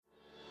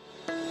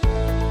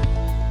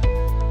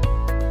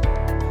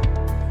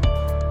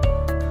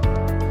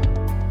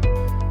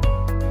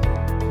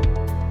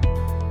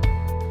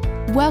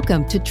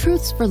Welcome to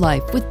Truths for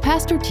Life with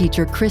Pastor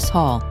Teacher Chris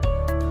Hall.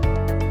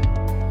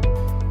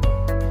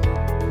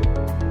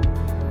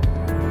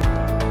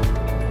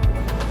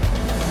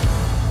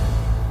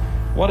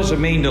 What does it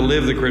mean to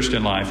live the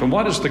Christian life? And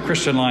what does the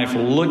Christian life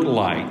look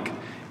like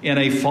in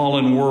a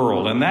fallen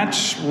world? And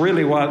that's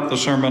really what the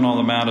Sermon on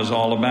the Mount is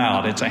all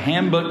about. It's a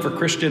handbook for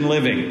Christian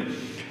living.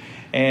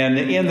 And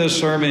in this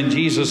sermon,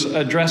 Jesus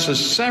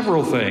addresses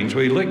several things.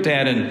 We looked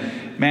at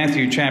in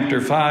Matthew chapter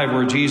 5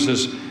 where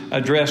Jesus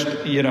addressed,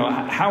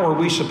 how are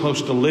we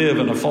supposed to live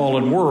in a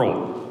fallen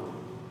world?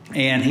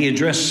 And he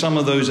addressed some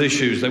of those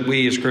issues that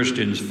we as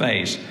Christians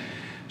face.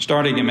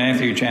 Starting in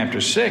Matthew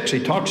chapter 6,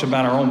 he talks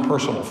about our own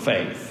personal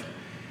faith.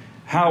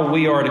 How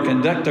we are to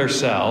conduct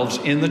ourselves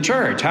in the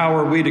church. How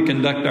are we to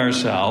conduct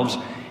ourselves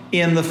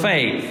in the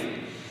faith?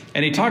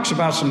 And he talks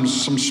about some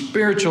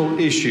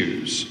spiritual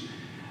issues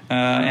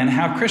and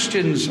how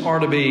Christians are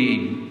to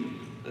be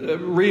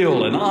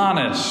real and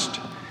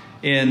honest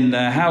in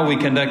how we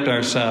conduct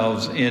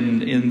ourselves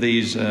in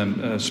these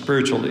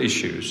spiritual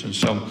issues. And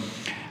so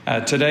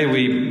today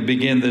we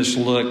begin this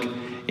look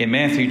in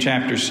Matthew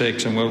chapter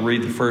 6, and we'll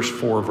read the first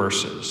 4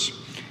 verses.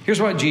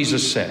 Here's what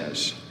Jesus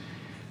says.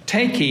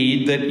 Take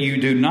heed that you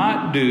do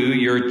not do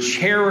your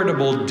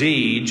charitable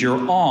deeds,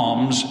 your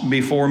alms,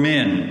 before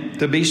men,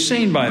 to be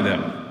seen by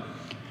them.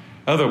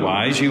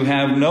 Otherwise, you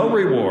have no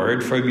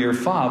reward from your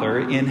Father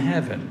in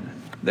heaven.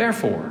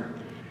 Therefore,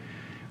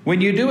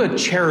 when you do a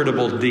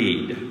charitable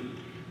deed,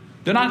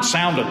 do not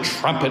sound a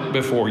trumpet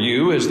before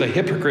you, as the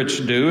hypocrites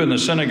do in the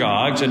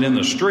synagogues and in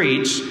the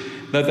streets,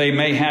 that they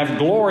may have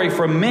glory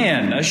from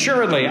men.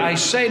 Assuredly, I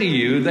say to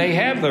you, they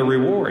have their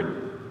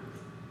reward.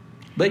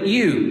 But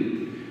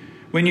you,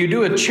 when you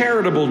do a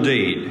charitable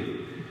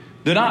deed,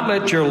 do not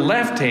let your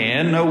left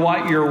hand know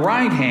what your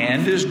right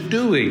hand is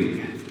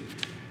doing,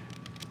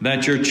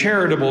 that your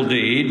charitable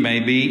deed may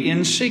be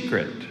in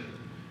secret.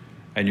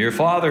 And your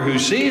Father who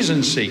sees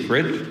in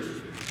secret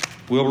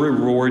will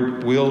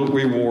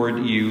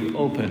reward you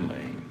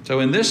openly. So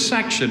in this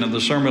section of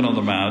the Sermon on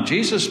the Mount,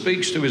 Jesus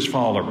speaks to his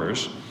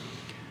followers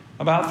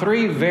about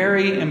 3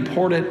 very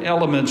important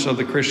elements of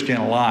the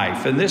Christian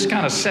life. And this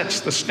kind of sets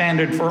the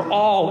standard for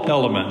all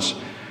elements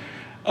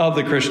of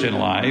the Christian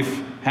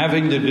life,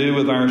 having to do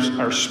with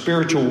our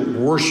spiritual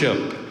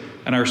worship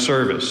and our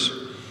service.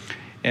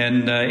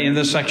 And in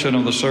this section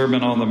of the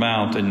Sermon on the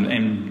Mount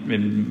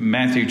in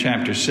Matthew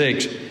chapter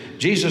 6,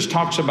 Jesus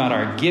talks about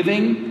our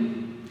giving,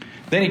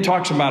 then he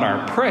talks about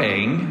our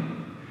praying,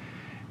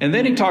 and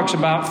then he talks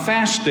about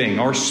fasting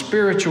or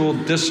spiritual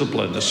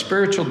discipline, the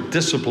spiritual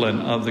discipline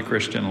of the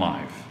Christian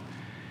life.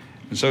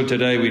 And so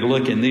today we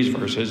look in these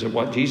verses at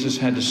what Jesus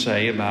had to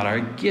say about our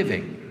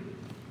giving.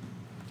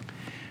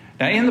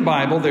 Now in the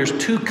Bible, there's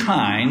 2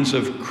 kinds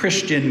of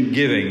Christian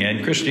giving,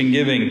 and Christian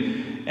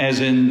giving as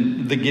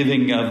in the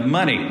giving of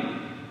money.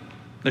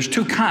 There's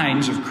 2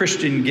 kinds of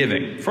Christian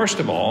giving. First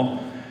of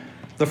all,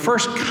 the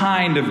first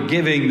kind of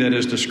giving that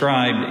is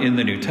described in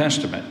the New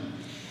Testament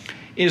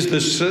is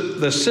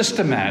the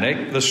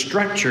systematic, the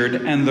structured,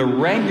 and the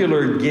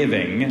regular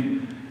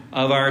giving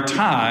of our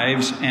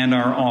tithes and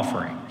our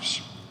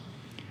offerings.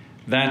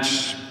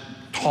 That's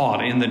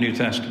taught in the New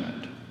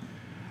Testament.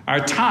 Our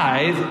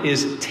tithe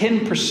is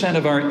 10%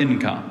 of our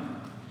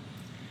income.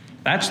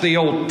 That's the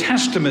Old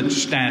Testament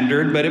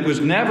standard, but it was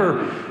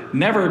never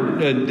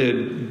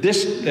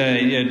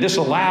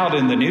disallowed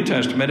in the New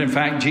Testament. In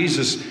fact,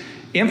 Jesus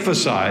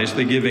emphasized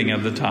the giving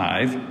of the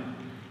tithe.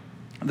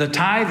 The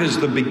tithe is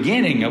the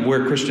beginning of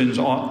where Christians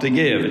ought to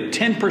give,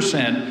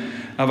 10%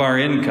 of our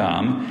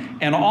income.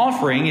 And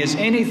offering is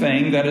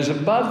anything that is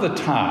above the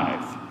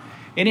tithe,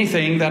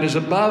 anything that is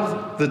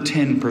above the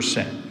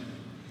 10%.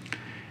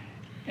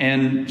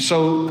 And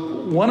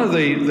so one of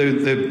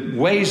the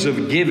ways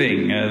of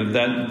giving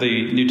that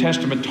the New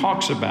Testament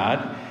talks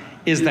about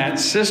is that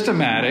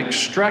systematic,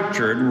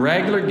 structured,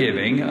 regular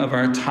giving of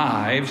our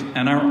tithes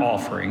and our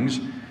offerings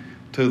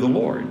to the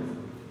Lord.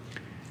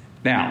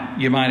 Now,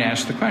 you might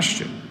ask the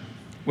question,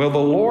 well, the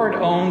Lord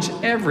owns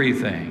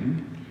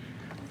everything.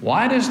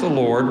 Why does the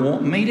Lord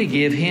want me to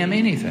give him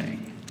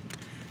anything?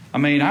 I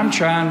mean, I'm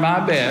trying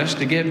my best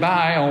to get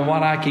by on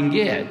what I can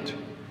get.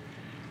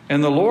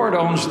 And the Lord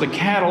owns the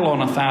cattle on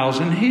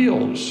 1,000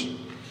 hills.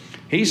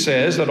 He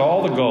says that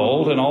all the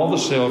gold and all the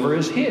silver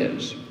is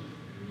his.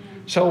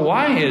 So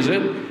why is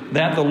it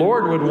that the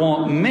Lord would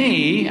want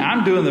me,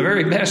 I'm doing the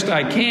very best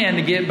I can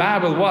to get by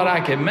with what I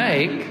can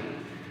make.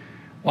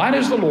 Why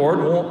does the Lord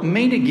want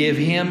me to give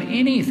him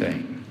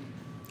anything?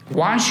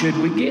 Why should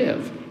we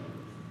give?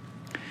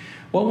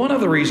 Well, one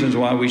of the reasons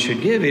why we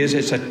should give is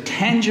it's a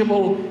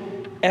tangible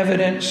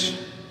evidence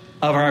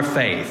of our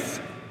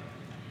faith.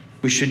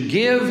 We should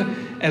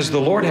give as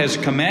the Lord has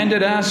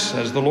commanded us,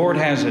 as the Lord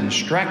has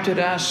instructed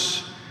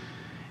us.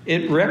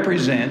 It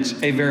represents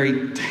a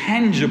very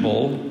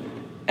tangible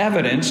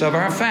evidence of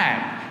our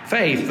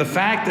faith, the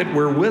fact that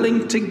we're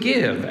willing to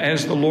give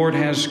as the Lord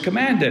has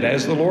commanded,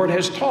 as the Lord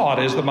has taught,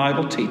 as the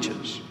Bible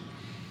teaches.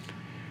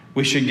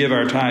 We should give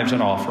our tithes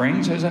and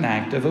offerings as an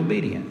act of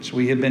obedience.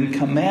 We have been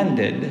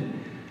commanded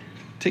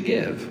to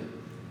give.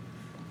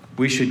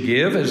 We should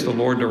give as the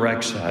Lord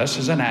directs us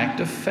as an act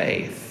of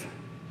faith.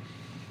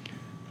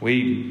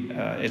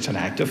 It's an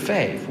act of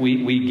faith.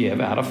 We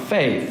give out of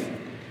faith.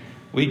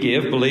 We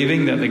give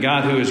believing that the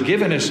God who has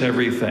given us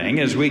everything,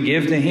 as we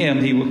give to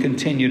Him, He will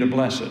continue to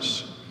bless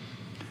us.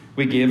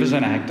 We give as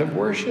an act of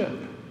worship.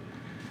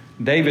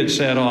 David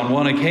said on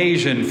one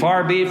occasion,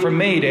 "Far be it from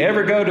me to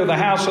ever go to the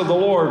house of the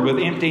Lord with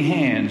empty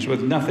hands,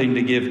 with nothing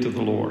to give to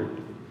the Lord."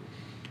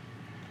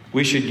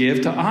 We should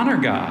give to honor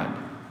God.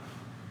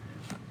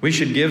 We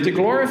should give to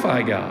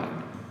glorify God.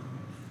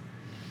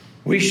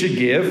 We should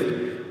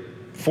give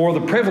for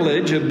the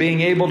privilege of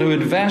being able to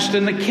invest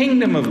in the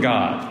kingdom of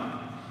God.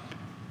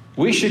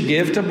 We should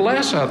give to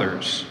bless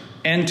others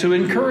and to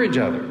encourage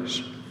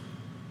others.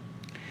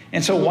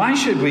 And so why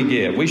should we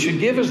give? We should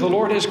give as the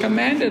Lord has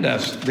commanded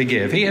us to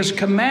give. He has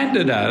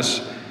commanded us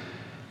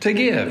to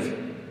give.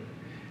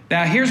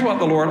 Now, here's what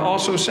the Lord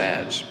also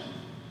says.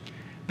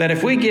 That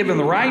if we give in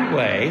the right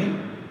way,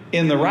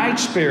 in the right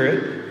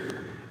spirit,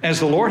 as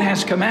the Lord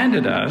has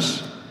commanded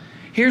us,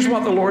 here's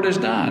what the Lord has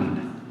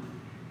done.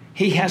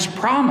 He has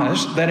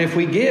promised that if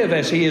we give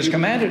as He has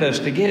commanded us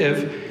to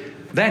give,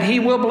 that He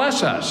will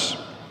bless us.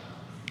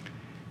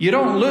 You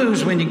don't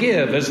lose when you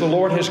give as the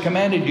Lord has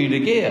commanded you to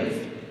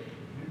give.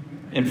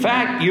 In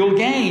fact, you'll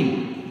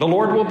gain. The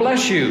Lord will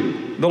bless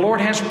you. The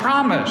Lord has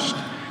promised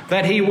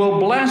that He will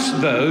bless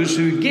those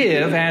who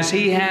give as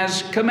He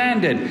has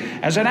commanded,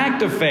 as an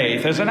act of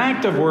faith, as an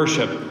act of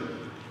worship,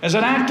 as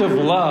an act of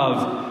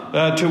love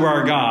to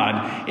our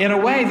God, in a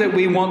way that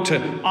we want to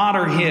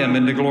honor Him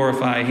and to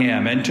glorify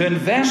Him and to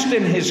invest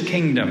in His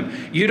kingdom.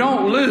 You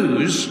don't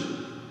lose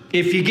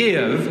if you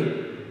give.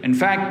 In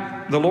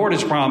fact, the Lord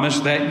has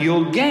promised that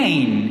you'll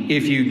gain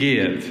if you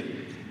give,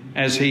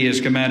 as He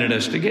has commanded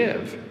us to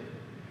give.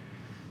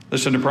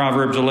 Listen to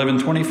Proverbs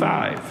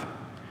 11:25.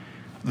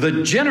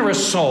 The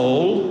generous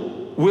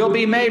soul will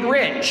be made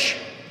rich,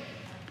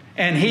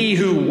 and he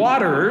who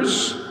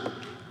waters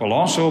will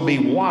also be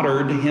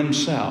watered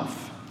himself.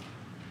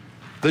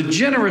 The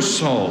generous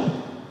soul,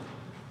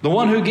 the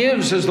one who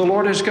gives as the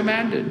Lord has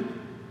commanded,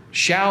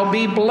 shall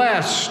be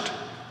blessed,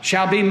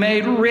 shall be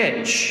made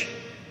rich.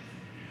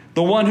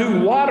 The one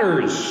who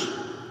waters,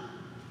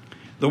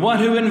 the one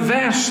who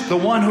invests, the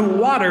one who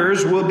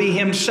waters will be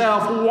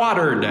himself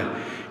watered.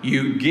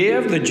 You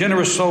give, the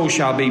generous soul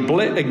shall be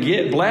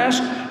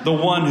blessed. The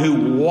one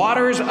who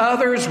waters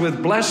others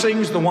with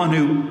blessings, the one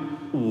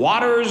who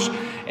waters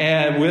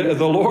with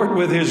the Lord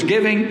with his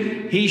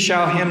giving, he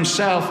shall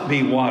himself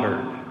be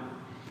watered.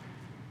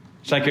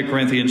 2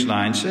 Corinthians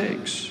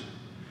 9:6.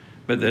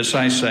 But this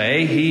I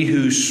say, he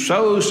who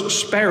sows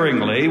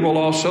sparingly will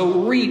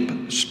also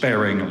reap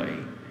sparingly.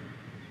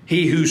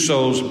 He who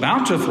sows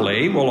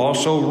bountifully will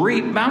also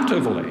reap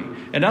bountifully.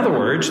 In other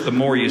words, the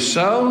more you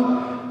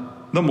sow,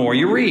 the more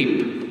you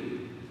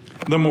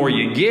reap. The more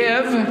you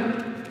give,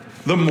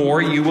 the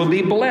more you will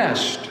be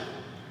blessed.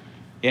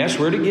 Yes,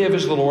 we're to give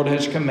as the Lord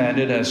has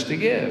commanded us to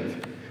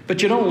give.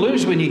 But you don't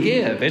lose when you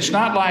give. It's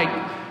not like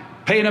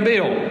paying a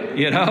bill,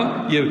 you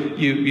know.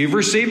 You've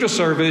received a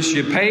service,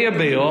 you pay a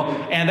bill,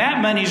 and that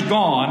money's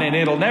gone, and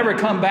it'll never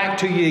come back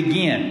to you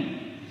again.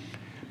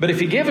 But if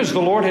you give as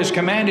the Lord has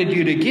commanded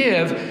you to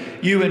give,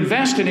 you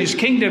invest in His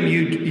kingdom,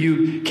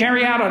 you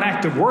carry out an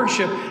act of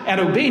worship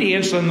and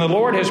obedience, and the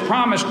Lord has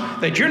promised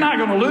that you're not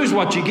going to lose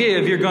what you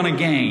give, you're going to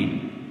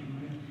gain.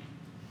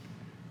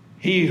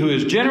 He who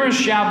is generous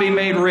shall be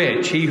made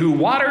rich. He who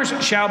waters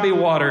shall be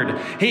watered.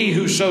 He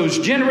who sows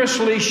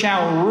generously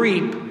shall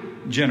reap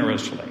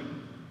generously.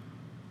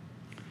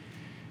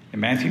 In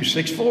Matthew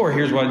 6:4,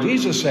 here's what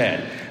Jesus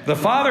said. The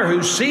Father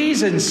who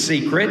sees in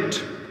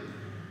secret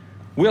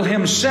will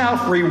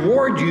Himself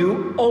reward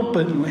you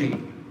openly.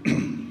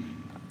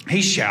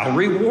 He shall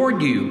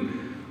reward you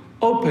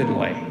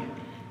openly.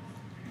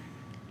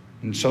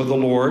 And so the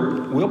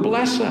Lord will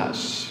bless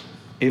us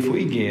if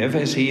we give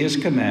as He has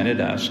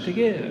commanded us to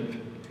give.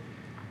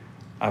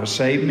 I was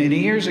saved many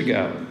years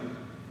ago.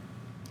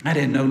 I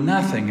didn't know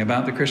nothing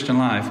about the Christian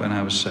life when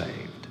I was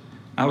saved.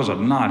 I was a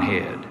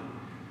knothead.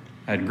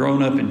 I'd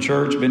grown up in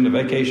church, been to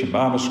vacation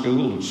Bible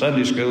school and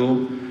Sunday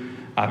school.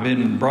 I've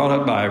been brought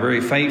up by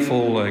very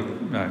faithful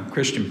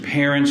Christian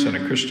parents in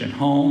a Christian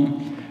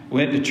home.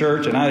 Went to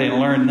church and I didn't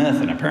learn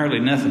nothing. Apparently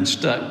nothing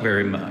stuck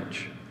very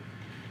much.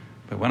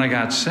 But when I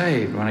got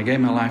saved, when I gave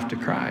my life to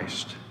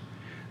Christ,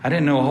 I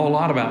didn't know a whole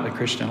lot about the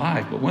Christian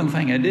life. But one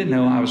thing I did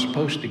know, I was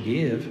supposed to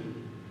give.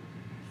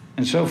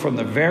 And so from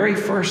the very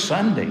first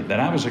Sunday that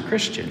I was a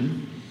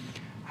Christian,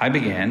 I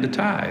began to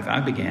tithe. I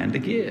began to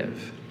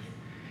give.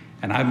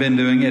 And I've been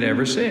doing it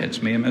ever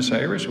since. Me and Miss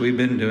Ayers, we've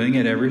been doing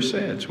it ever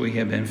since. We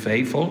have been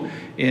faithful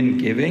in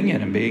giving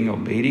and in being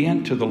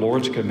obedient to the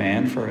Lord's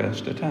command for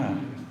us to tithe.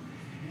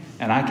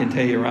 And I can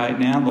tell you right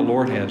now, the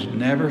Lord has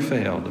never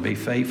failed to be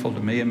faithful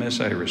to me and Miss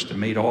Ayers, to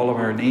meet all of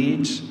our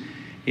needs.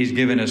 He's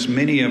given us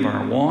many of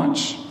our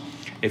wants.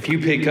 If you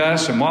pick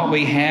us and what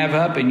we have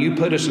up and you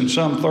put us in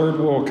some third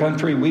world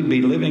country, we'd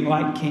be living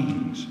like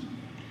kings.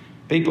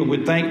 People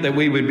would think that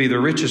we would be the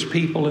richest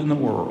people in the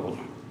world.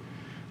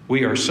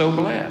 We are so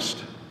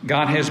blessed.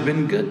 God has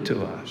been good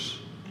to us.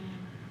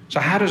 So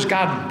how does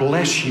God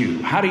bless you?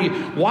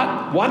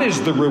 What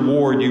is the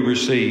reward you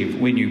receive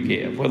when you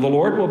give? Well, the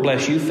Lord will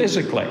bless you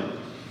physically.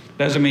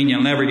 Doesn't mean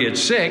you'll never get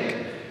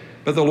sick,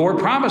 but the Lord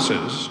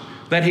promises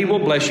that He will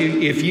bless you.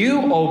 If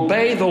you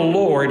obey the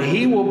Lord,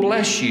 He will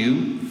bless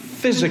you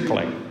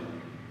physically.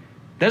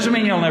 Doesn't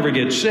mean you'll never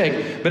get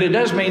sick, but it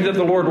does mean that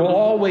the Lord will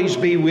always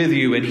be with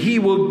you, and He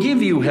will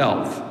give you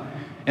health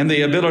and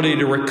the ability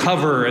to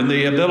recover and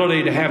the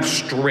ability to have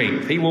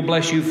strength. He will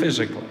bless you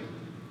physically.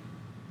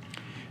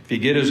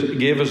 If you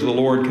give as the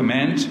Lord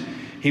commands,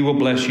 He will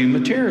bless you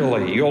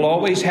materially. You'll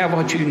always have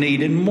what you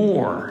need and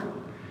more.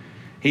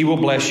 He will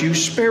bless you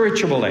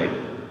spiritually.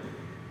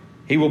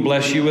 He will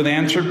bless you with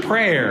answered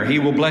prayer. He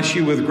will bless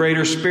you with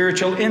greater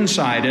spiritual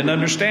insight and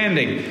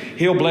understanding.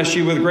 He'll bless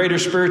you with greater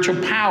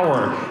spiritual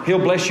power. He'll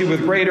bless you with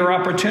greater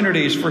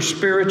opportunities for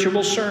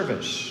spiritual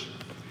service.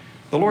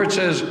 The Lord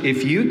says,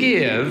 if you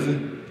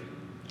give,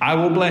 I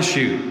will bless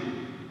you.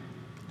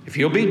 If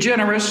you'll be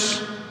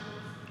generous,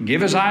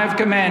 give as I have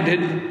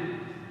commanded,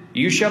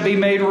 you shall be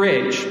made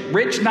rich.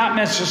 Rich not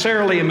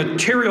necessarily in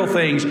material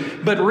things,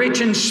 but rich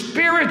in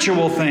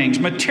spiritual things.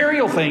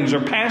 Material things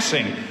are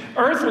passing.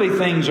 Earthly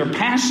things are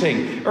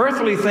passing.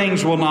 Earthly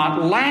things will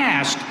not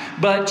last,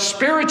 but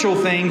spiritual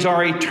things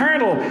are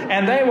eternal,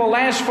 and they will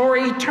last for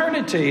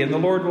eternity. And the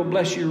Lord will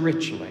bless you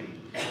richly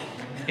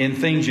in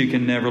things you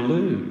can never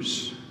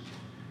lose.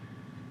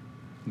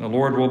 The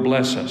Lord will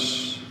bless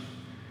us.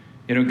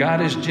 You know,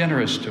 God is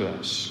generous to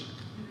us.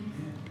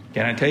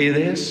 Can I tell you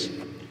this?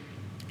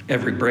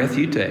 Every breath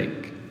you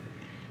take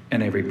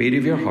and every beat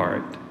of your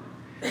heart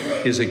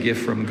is a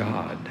gift from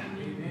God.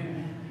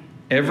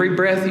 Every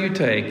breath you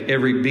take,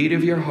 every beat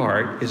of your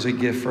heart is a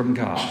gift from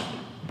God.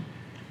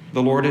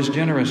 The Lord is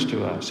generous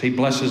to us. He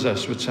blesses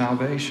us with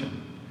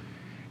salvation.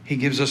 He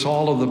gives us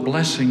all of the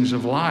blessings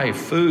of life: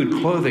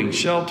 food, clothing,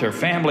 shelter,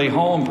 family,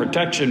 home,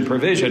 protection,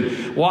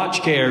 provision,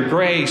 watch care,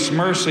 grace,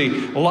 mercy,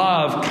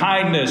 love,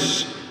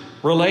 kindness,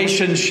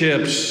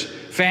 relationships,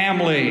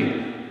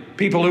 family,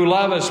 people who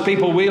love us,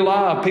 people we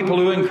love, people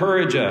who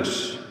encourage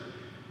us.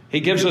 He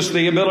gives us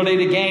the ability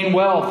to gain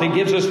wealth. He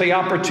gives us the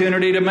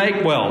opportunity to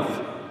make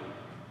wealth.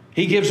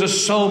 He gives us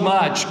so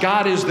much.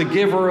 God is the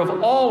giver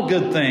of all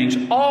good things.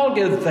 All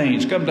good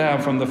things come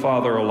down from the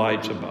Father of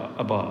lights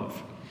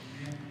above.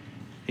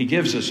 He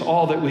gives us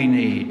all that we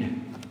need,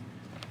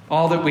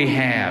 all that we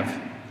have.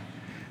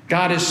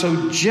 God is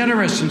so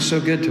generous and so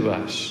good to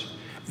us.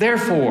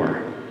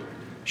 Therefore,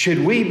 should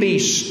we be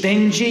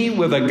stingy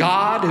with a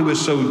God who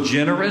is so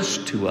generous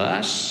to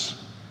us?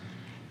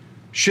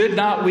 Should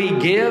not we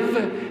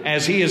give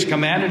as He has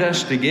commanded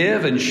us to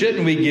give? And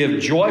shouldn't we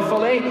give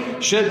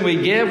joyfully? Shouldn't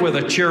we give with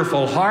a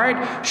cheerful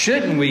heart?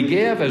 Shouldn't we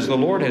give as the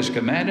Lord has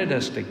commanded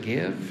us to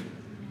give?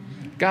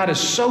 God is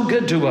so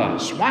good to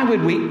us. Why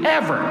would we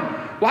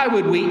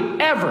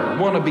ever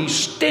want to be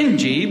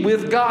stingy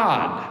with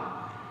God?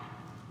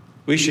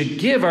 We should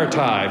give our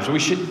tithes, we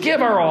should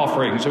give our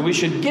offerings, and we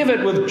should give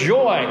it with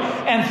joy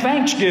and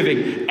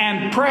thanksgiving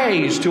and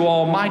praise to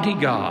Almighty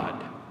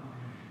God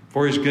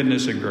for His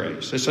goodness and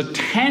grace. It's a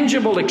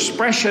tangible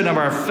expression of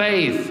our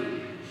faith.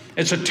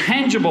 It's a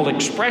tangible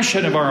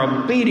expression of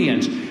our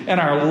obedience and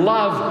our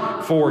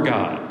love for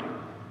God.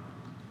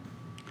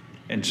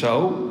 And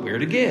so we're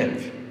to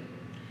give.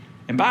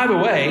 And by the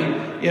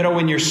way, you know,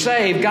 when you're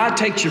saved, God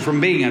takes you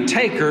from being a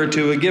taker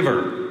to a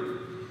giver.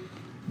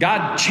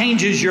 God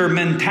changes your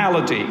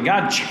mentality.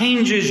 God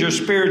changes your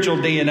spiritual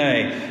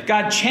DNA.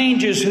 God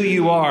changes who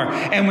you are.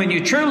 And when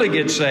you truly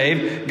get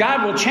saved,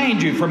 God will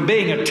change you from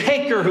being a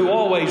taker who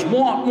always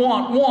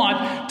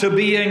want to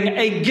being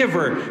a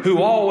giver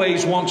who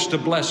always wants to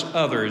bless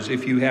others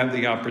if you have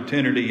the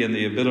opportunity and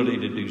the ability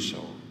to do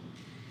so.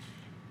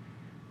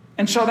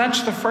 And so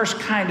that's the first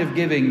kind of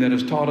giving that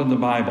is taught in the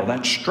Bible.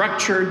 That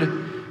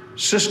structured,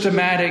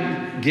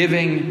 systematic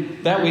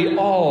giving that we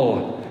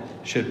all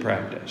should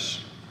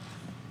practice.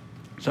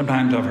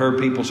 Sometimes I've heard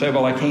people say,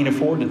 well, I can't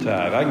afford to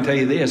tithe. I can tell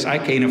you this, I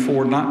can't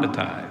afford not to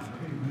tithe.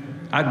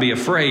 I'd be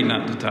afraid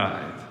not to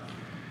tithe,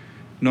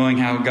 knowing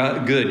how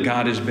good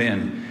God has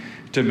been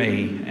to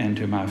me and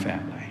to my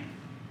family.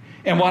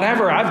 And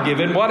whatever I've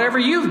given, whatever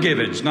you've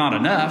given, it's not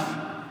enough.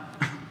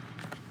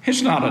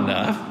 It's not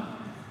enough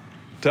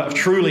to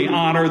truly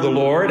honor the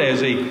Lord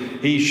as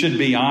he should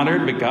be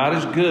honored, but God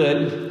is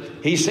good.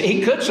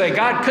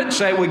 God could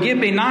say, well, give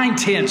me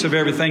 9/10 of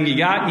everything you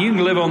got, and you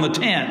can live on the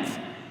 10th.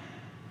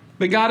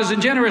 But God is a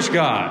generous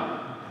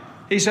God.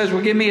 He says,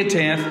 well, give me a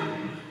 10th,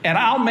 and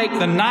I'll make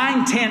the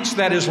 9/10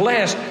 that is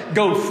less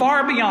go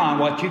far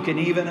beyond what you can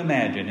even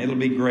imagine. It'll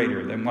be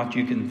greater than what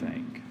you can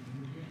think.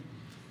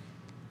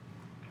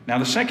 Now,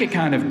 the second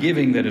kind of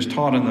giving that is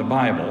taught in the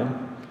Bible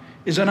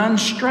is an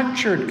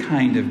unstructured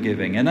kind of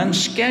giving, an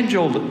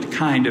unscheduled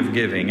kind of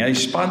giving, a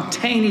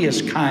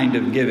spontaneous kind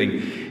of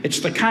giving.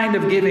 It's the kind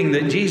of giving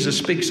that Jesus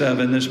speaks of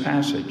in this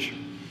passage.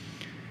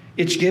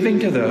 It's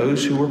giving to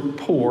those who are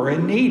poor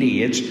and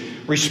needy. It's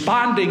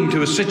responding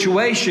to a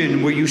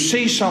situation where you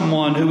see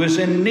someone who is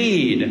in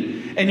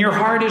need and your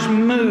heart is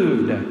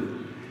moved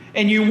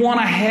and you want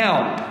to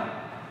help.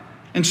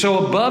 And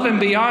so above and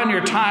beyond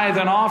your tithe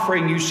and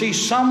offering, you see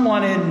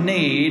someone in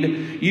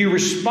need, you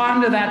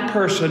respond to that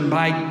person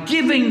by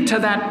giving to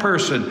that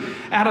person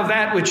out of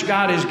that which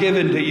God has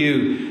given to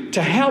you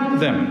to help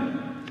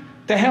them,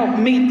 to help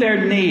meet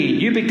their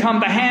need. You become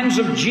the hands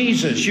of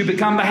Jesus. You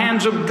become the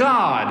hands of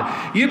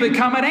God. You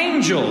become an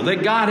angel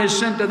that God has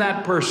sent to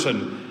that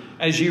person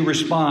as you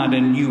respond,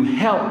 and you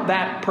help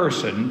that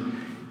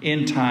person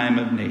in time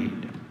of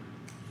need.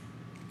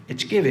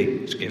 It's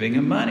giving. It's giving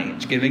of money.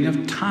 It's giving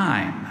of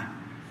time.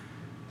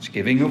 It's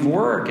giving of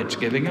work. It's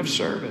giving of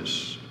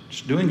service.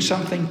 It's doing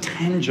something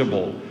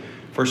tangible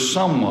for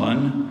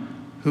someone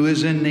who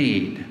is in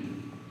need.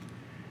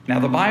 Now,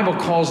 the Bible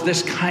calls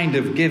this kind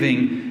of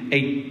giving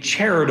a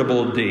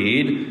charitable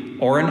deed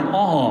or an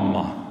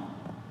alm.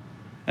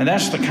 And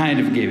that's the kind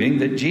of giving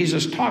that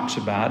Jesus talks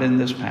about in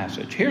this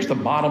passage. Here's the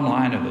bottom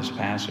line of this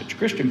passage.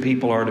 Christian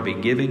people are to be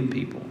giving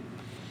people.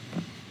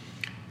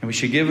 And we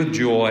should give with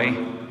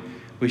joy.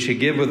 We should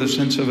give with a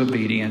sense of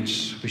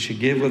obedience. We should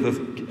give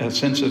with a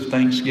sense of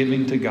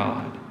thanksgiving to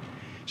God.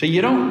 So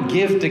you don't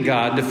give to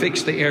God to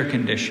fix the air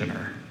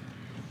conditioner.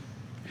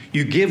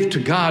 You give to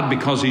God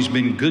because He's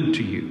been good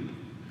to you.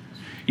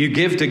 You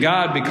give to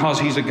God because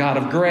He's a God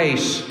of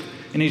grace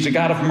and He's a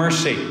God of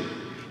mercy.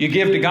 You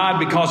give to God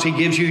because He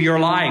gives you your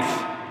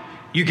life.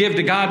 You give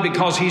to God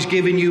because He's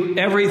given you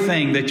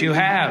everything that you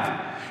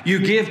have. You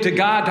give to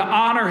God to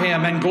honor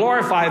Him and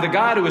glorify the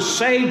God who has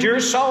saved your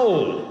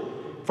soul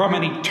from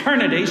an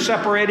eternity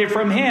separated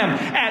from Him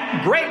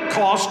at great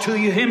cost to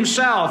you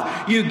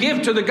Himself. You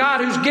give to the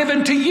God who's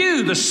given to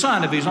you the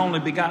Son of His only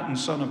begotten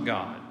Son of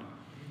God.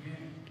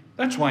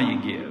 That's why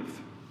you give.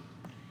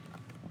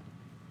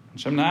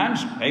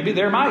 Sometimes maybe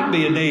there might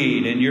be a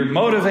need and you're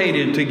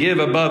motivated to give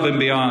above and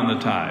beyond the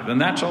tithe,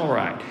 and that's all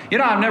right. You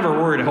know, I've never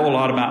worried a whole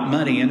lot about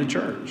money in a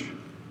church.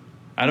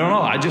 I don't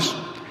know. I just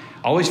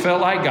always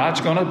felt like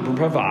God's going to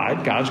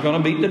provide. God's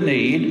going to meet the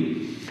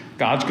need.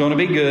 God's going to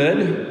be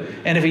good.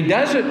 And if He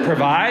doesn't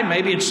provide,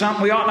 maybe it's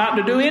something we ought not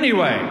to do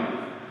anyway.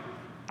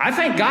 I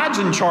think God's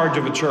in charge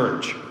of a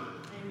church.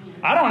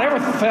 I don't ever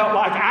felt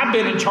like I've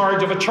been in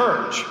charge of a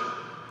church.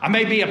 I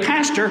may be a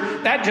pastor.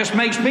 That just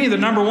makes me the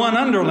number one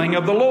underling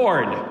of the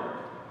Lord.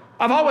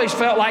 I've always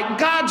felt like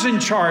God's in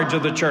charge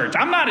of the church.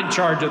 I'm not in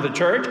charge of the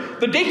church.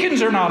 The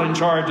deacons are not in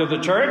charge of the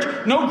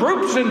church. No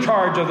group's in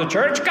charge of the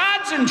church.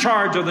 God's in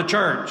charge of the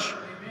church.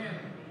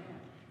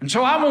 And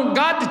so I want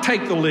God to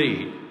take the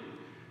lead.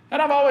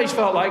 And I've always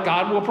felt like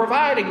God will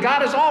provide, and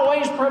God has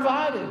always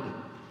provided.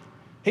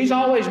 He's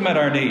always met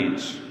our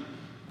needs,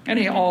 and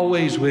He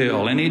always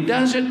will. And He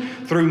does it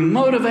through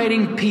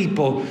motivating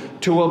people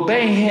to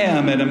obey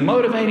Him and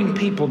motivating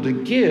people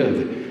to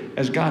give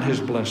as God has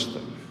blessed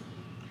them.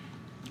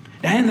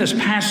 Now, in this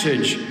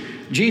passage,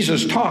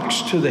 Jesus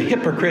talks to the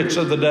hypocrites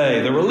of the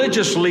day, the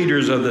religious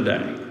leaders of the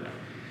day.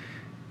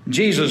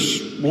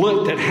 Jesus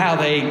looked at how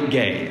they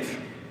gave,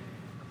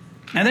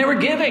 and they were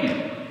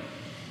giving.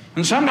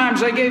 And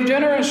sometimes they gave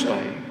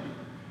generously.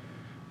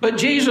 But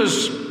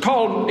Jesus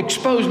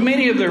exposed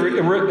many of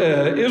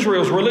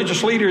Israel's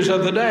religious leaders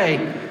of the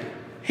day.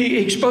 He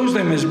exposed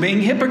them as being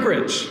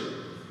hypocrites,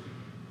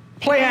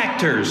 play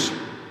actors,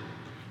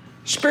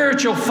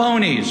 spiritual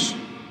phonies.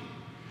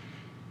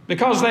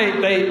 Because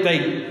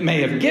they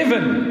may have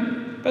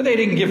given, but they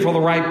didn't give for the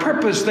right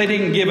purpose. They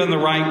didn't give in the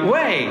right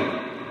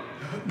way.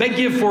 They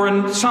give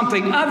for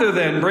something other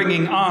than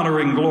bringing honor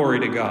and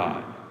glory to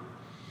God.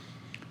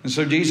 And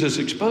so Jesus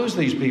exposed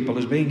these people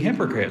as being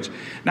hypocrites.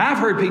 Now, I've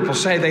heard people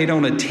say they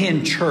don't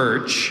attend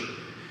church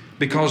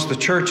because the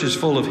church is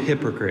full of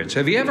hypocrites.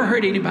 Have you ever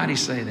heard anybody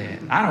say that?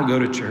 I don't go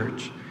to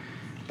church.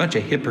 A bunch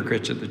of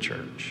hypocrites at the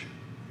church.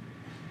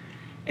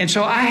 And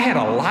so I had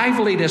a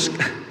lively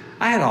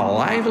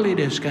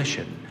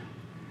discussion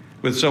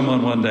with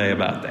someone one day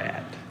about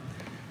that.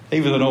 He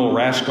was an old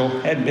rascal,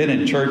 hadn't been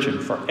in church in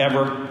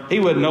forever.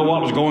 He wouldn't know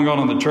what was going on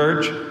in the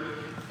church.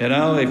 You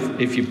know,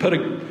 if you put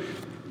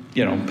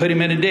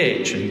him in a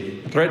ditch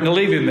and threatened to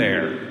leave him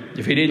there.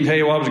 If he didn't tell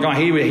you what was going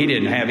on, he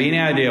didn't have any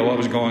idea what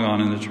was going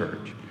on in the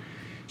church.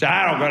 So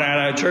I don't go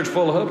down to a church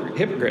full of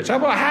hypocrites.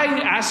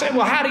 I said,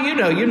 how do you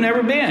know? You've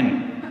never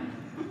been.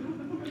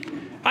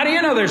 How do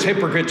you know there's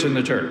hypocrites in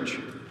the church?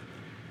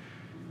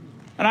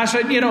 And I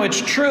said,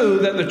 it's true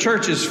that the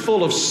church is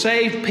full of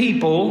saved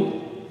people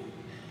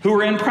who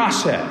are in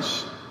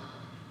process.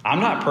 I'm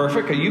not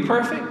perfect. Are you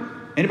perfect?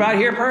 Anybody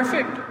here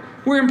perfect?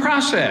 We're in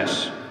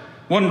process.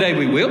 One day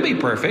we will be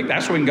perfect.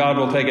 That's when God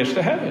will take us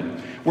to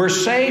heaven. We're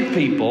saved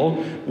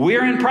people.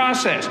 We're in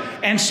process.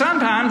 And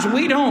sometimes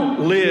we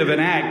don't live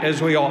and act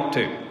as we ought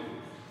to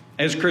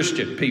as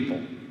Christian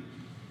people.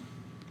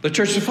 The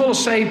church is full of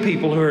saved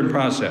people who are in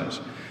process.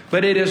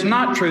 But it is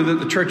not true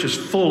that the church is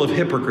full of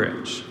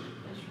hypocrites.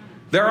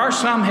 There are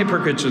some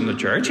hypocrites in the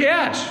church,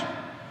 yes.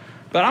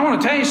 But I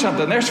want to tell you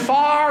something. There's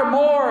far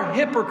more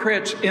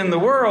hypocrites in the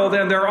world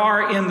than there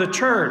are in the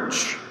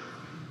church.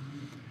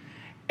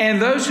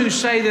 And those who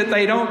say that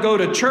they don't go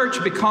to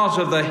church because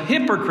of the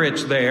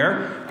hypocrites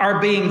there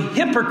are being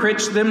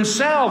hypocrites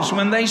themselves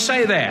when they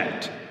say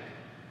that.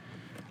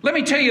 Let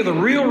me tell you the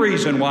real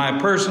reason why a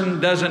person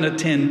doesn't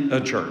attend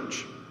a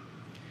church.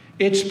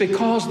 It's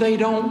because they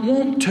don't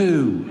want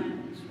to.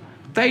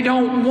 They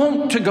don't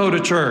want to go to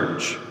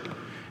church.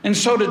 And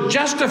so to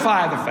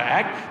justify the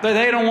fact that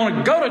they don't want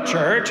to go to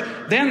church,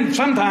 then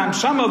sometimes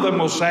some of them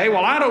will say,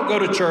 well, I don't go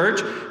to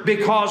church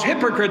because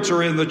hypocrites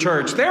are in the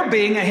church. They're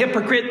being a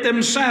hypocrite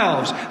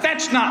themselves.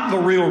 That's not the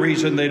real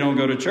reason they don't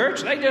go to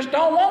church. They just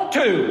don't want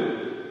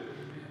to.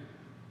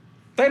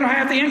 They don't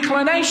have the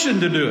inclination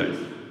to do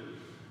it.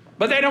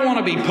 But they don't want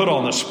to be put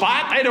on the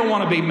spot. They don't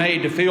want to be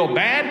made to feel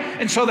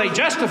bad. And so they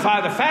justify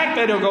the fact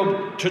they don't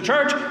go to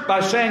church by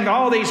saying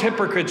all these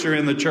hypocrites are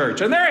in the church.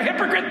 And they're a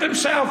hypocrite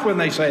themselves when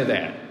they say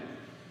that.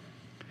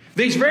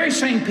 These very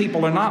same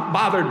people are not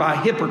bothered by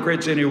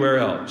hypocrites anywhere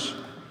else.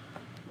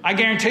 I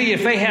guarantee you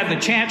if they had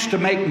the chance to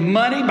make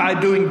money by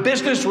doing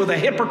business with a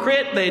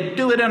hypocrite, they'd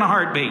do it in a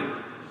heartbeat.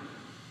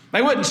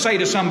 They wouldn't say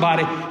to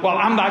somebody, well,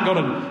 I'm not going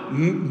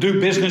to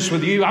do business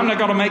with you. I'm not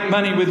going to make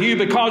money with you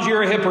because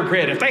you're a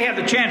hypocrite. If they had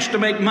the chance to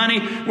make money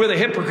with a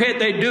hypocrite,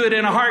 they'd do it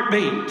in a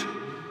heartbeat.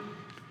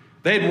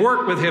 They'd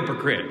work with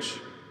hypocrites.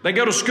 They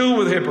go to school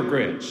with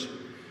hypocrites.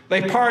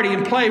 They party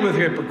and play with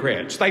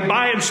hypocrites. They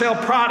buy and sell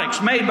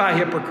products made by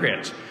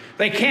hypocrites.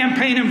 They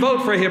campaign and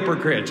vote for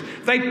hypocrites.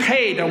 They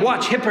pay to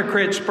watch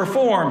hypocrites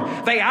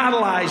perform. They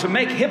idolize and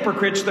make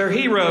hypocrites their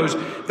heroes.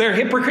 They're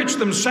hypocrites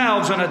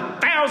themselves in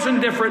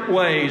 1,000 different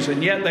ways,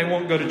 and yet they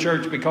won't go to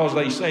church because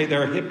they say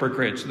they're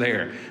hypocrites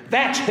there.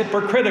 That's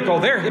hypocritical.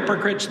 They're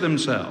hypocrites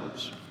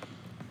themselves.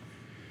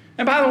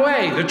 And by the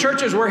way, the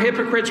churches where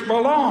hypocrites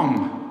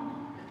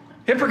belong.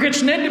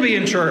 Hypocrites need to be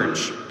in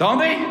church, don't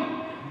they?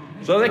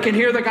 So they can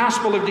hear the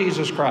gospel of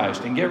Jesus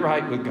Christ and get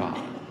right with God.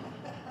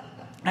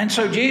 And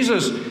so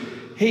Jesus,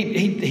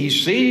 he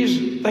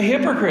sees the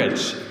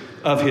hypocrites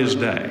of his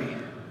day.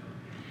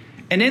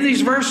 And in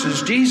these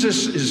verses,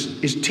 Jesus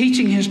is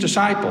teaching his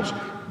disciples,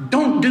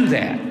 don't do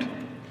that.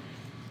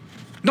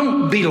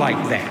 Don't be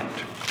like that.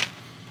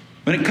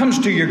 When it comes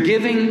to your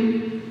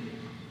giving,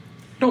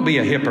 don't be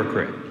a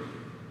hypocrite.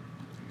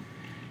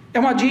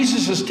 And what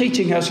Jesus is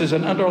teaching us is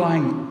an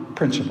underlying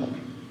principle.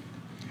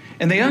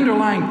 And the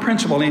underlying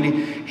principle,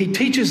 and he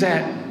teaches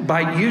that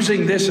by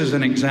using this as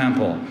an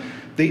example.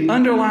 The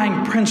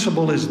underlying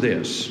principle is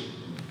this: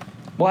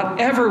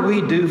 whatever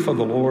we do for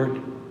the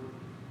Lord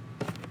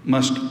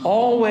must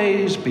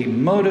always be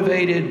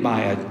motivated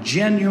by a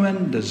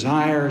genuine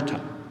desire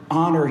to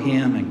honor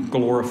Him and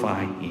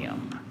glorify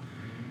Him,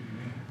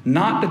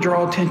 not to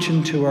draw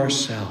attention to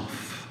ourselves.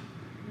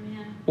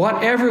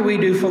 Whatever we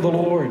do for the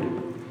Lord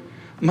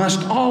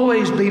must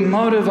always be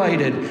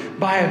motivated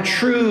by a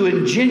true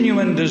and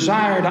genuine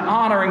desire to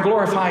honor and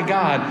glorify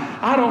God.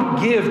 I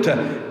don't give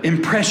to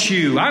impress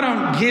you. I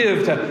don't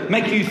give to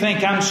make you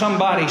think I'm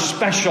somebody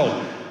special.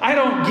 I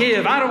don't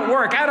give, I don't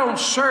work, I don't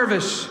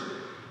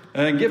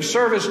give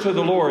service to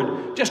the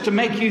Lord just to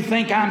make you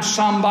think I'm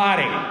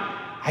somebody.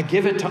 I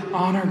give it to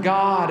honor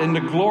God and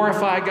to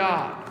glorify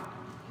God.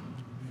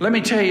 Let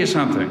me tell you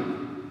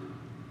something.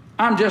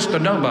 I'm just a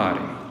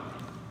nobody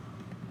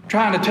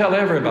trying to tell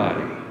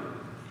everybody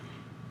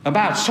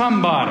about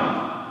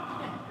somebody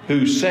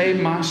who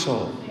saved my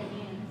soul.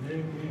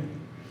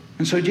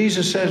 And so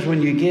Jesus says,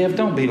 when you give,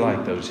 don't be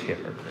like those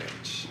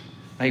hypocrites.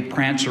 They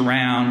prance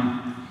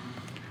around,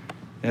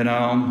 they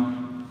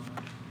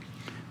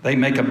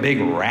make a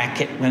big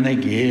racket when they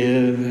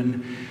give,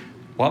 and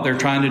what they're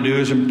trying to do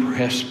is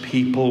impress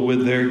people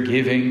with their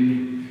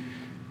giving.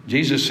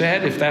 Jesus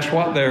said, if that's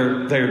what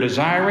they're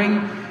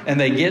desiring, and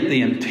they get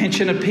the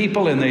attention of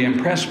people and they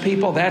impress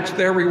people, that's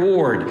their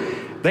reward.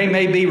 They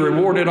may be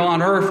rewarded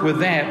on earth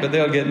with that, but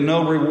they'll get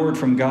no reward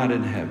from God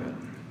in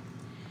heaven.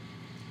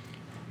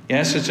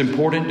 Yes, it's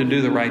important to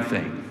do the right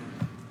thing.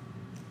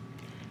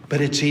 But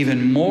it's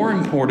even more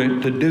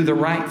important to do the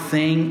right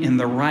thing in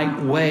the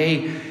right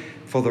way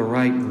for the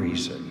right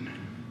reason.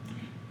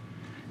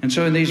 And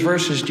so in these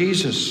verses,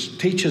 Jesus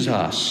teaches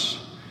us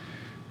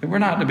that we're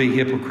not to be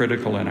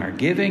hypocritical in our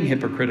giving,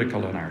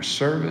 hypocritical in our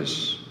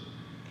service,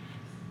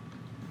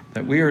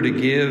 that we are to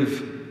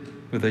give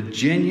with a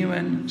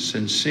genuine,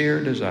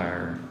 sincere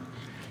desire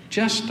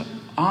just to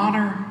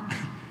honor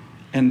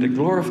and to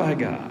glorify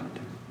God.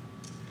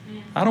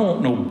 I don't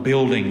want no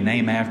building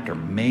named after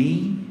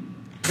me.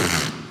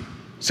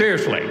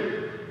 Seriously,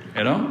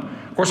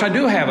 Of course, I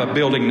do have a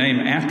building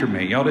named after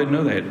me. Y'all didn't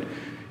know that.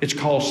 It's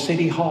called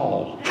City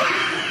Hall. Is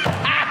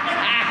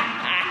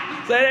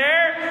that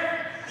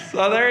there?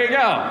 So there you go.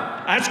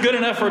 That's good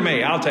enough for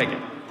me. I'll take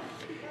it.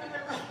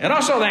 And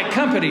also that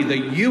company, the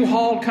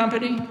U-Haul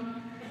company,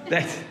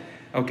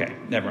 okay,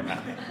 never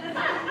mind.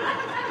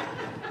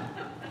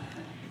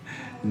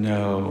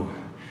 No,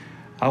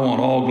 I want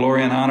all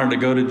glory and honor to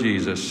go to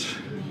Jesus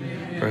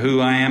for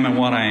who I am and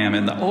what I am.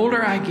 And the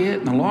older I get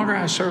and the longer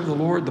I serve the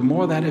Lord, the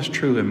more that is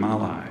true in my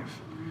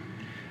life.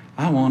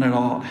 I want it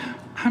all.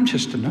 I'm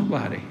just a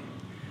nobody,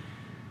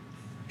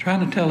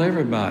 trying to tell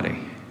everybody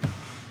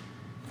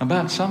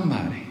about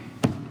somebody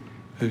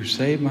who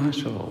saved my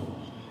soul.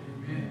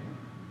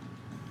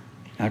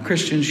 Now,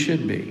 Christians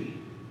should be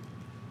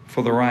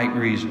for the right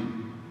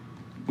reason.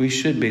 we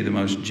should be the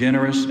most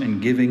generous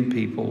and giving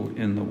people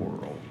in the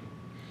world.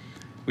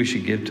 We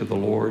should give to the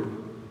Lord.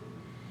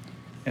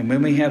 And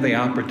when we have the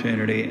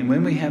opportunity and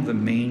when we have the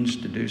means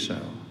to do so,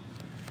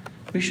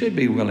 we should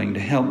be willing to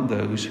help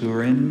those who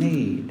are in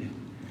need.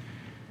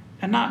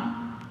 And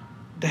not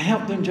to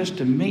help them just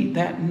to meet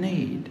that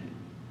need.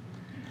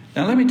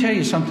 Now let me tell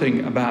you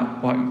something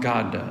about what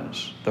God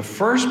does. The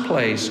first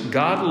place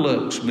God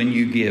looks when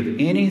you give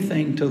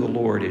anything to the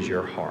Lord is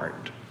your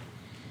heart.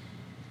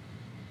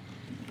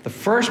 The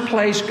first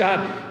place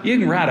God, you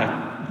can write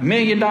 $1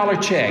 million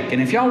check.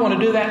 And if y'all want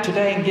to do that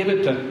today and give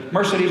it to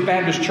Mercedes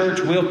Baptist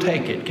Church, we'll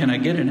take it. Can I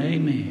get an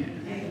amen?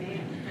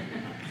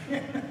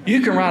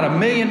 You can write $1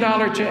 million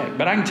check.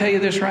 But I can tell you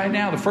this right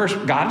now.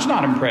 God's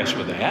not impressed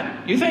with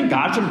that. You think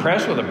God's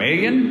impressed with $1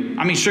 million?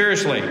 I mean,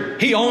 seriously.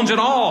 He owns it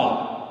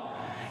all.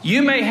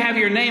 You may have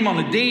your name on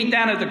the deed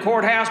down at the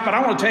courthouse, but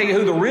I want to tell you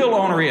who the real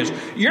owner is.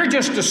 You're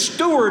just a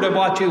steward of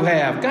what you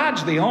have.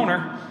 God's the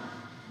owner.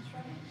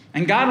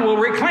 And God will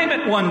reclaim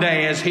it one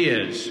day as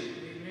His.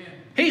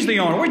 He's the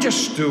owner. We're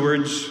just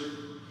stewards.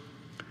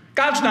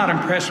 God's not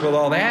impressed with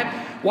all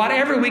that.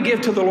 Whatever we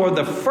give to the Lord,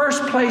 the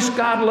first place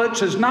God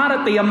looks is not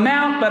at the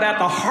amount, but at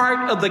the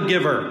heart of the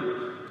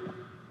giver.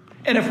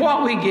 And if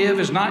what we give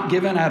is not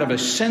given out of a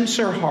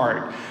sincere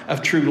heart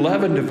of true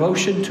love and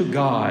devotion to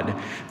God,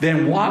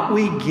 then what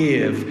we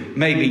give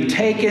may be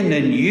taken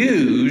and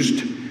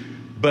used,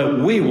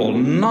 but we will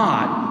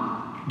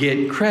not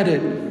get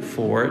credit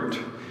for it.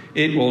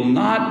 It will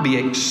not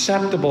be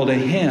acceptable to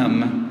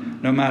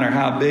Him, no matter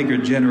how big or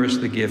generous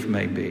the gift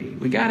may be.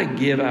 We got to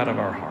give out of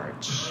our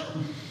hearts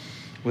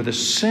with a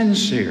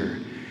sincere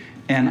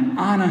and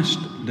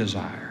honest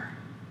desire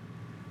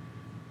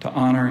to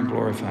honor and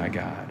glorify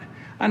God.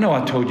 I know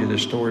I told you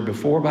this story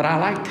before, but I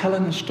like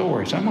telling the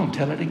story, so I'm going to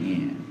tell it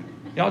again.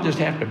 Y'all just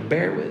have to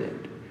bear with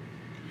it.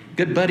 A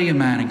good buddy of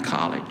mine in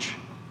college,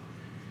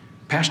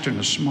 pastored in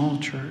a small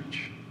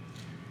church,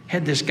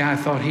 had this guy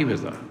thought he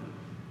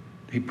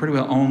pretty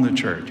well owned the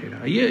church.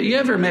 You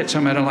ever met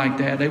somebody like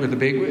that? They were the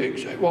big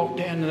wigs. They walked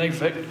in and they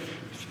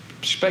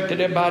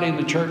expected everybody in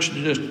the church to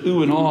just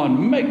ooh and ah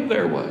and make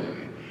their way,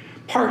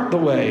 part the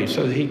way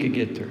so that he could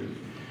get through.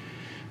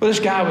 Well, this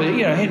guy was,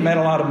 he'd made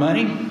a lot of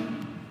money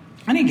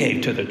and he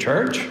gave to the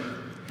church.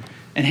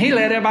 And he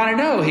let everybody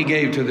know he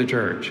gave to the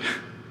church.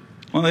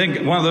 One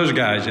of those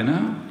guys,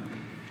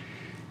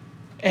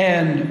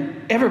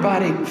 And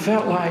everybody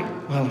felt like,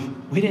 well, if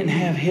we didn't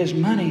have his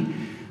money,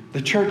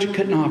 the church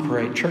couldn't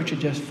operate. Church would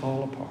just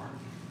fall apart.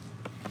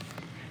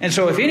 And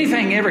so if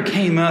anything ever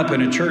came up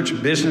in a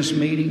church business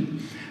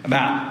meeting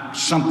about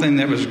something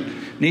that was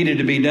needed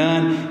to be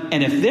done,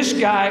 and if this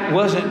guy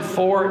wasn't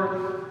for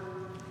it,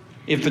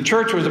 if the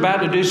church was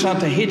about to do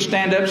something, he'd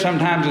stand up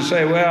sometimes and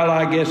say, well,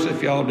 I guess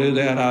if y'all do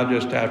that, I'll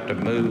just have to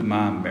move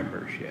my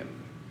membership.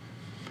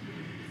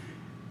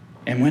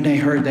 And when they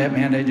heard that,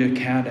 man, they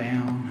just cow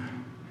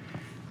down.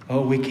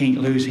 Oh, we can't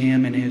lose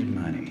him and his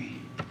money.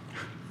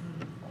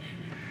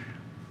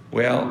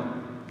 Well,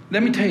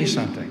 let me tell you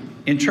something.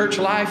 In church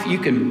life, you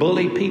can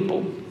bully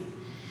people.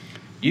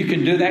 You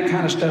can do that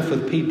kind of stuff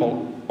with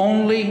people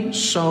only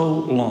so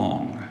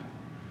long.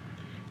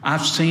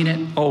 I've seen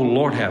it. Oh,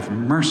 Lord, have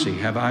mercy.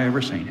 Have I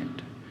ever seen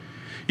it?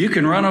 You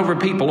can run over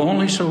people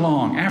only so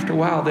long. After a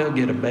while, they'll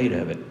get a bait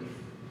of it.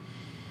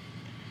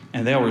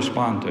 And they'll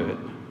respond to it.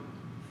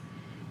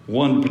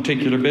 One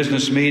particular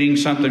business meeting,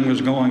 something was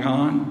going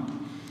on.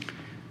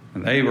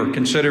 And they were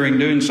considering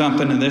doing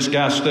something, and this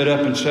guy stood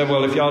up and said,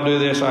 well, if y'all do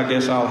this, I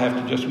guess I'll have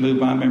to just move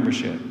my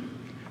membership.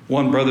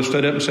 One brother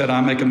stood up and said,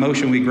 I make a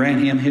motion, we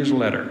grant him his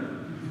letter.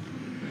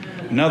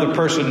 Another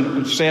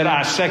person said,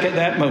 I second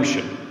that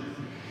motion.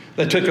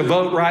 They took a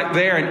vote right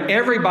there, and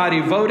everybody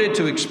voted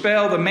to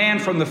expel the man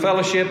from the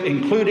fellowship,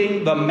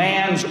 including the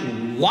man's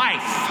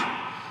wife.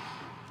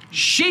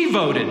 She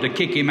voted to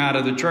kick him out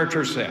of the church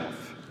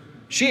herself.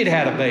 She had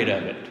had a bait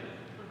of it.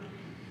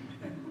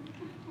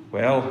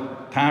 Well,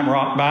 time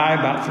rocked by.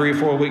 About 3 or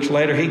 4 weeks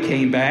later, he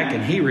came back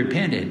and he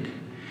repented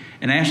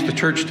and asked the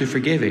church to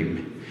forgive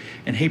him.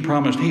 And he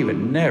promised he would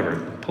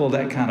never pull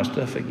that kind of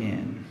stuff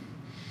again.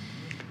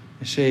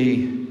 You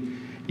see,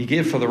 you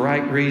give for the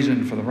right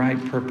reason, for the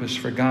right purpose,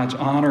 for God's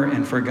honor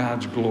and for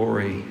God's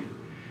glory.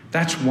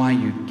 That's why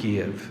you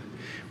give.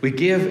 We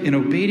give in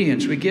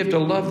obedience. We give to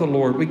love the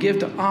Lord. We give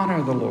to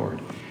honor the Lord.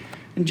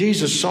 And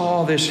Jesus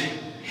saw this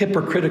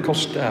hypocritical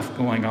stuff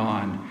going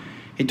on.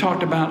 He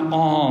talked about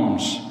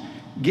alms,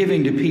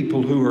 giving to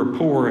people who are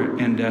poor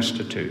and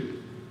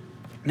destitute.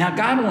 Now,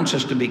 God wants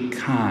us to be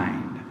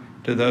kind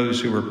to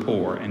those who are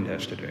poor and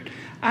destitute.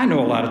 I know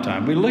a lot of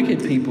times we look at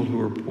people who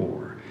are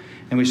poor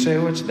and we say,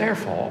 well, it's their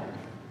fault.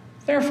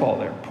 Their fault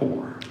they're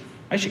poor.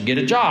 They should get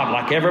a job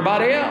like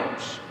everybody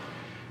else.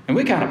 And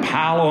we kind of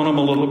pile on them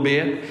a little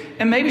bit.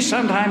 And maybe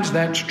sometimes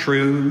that's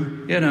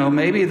true.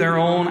 Maybe their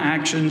own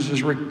actions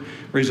has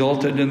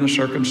resulted in the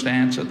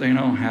circumstance that they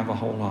don't have a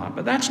whole lot.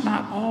 But that's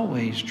not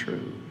always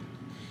true.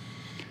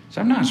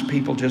 Sometimes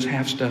people just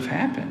have stuff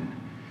happen.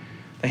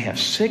 They have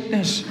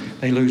sickness.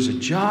 They lose a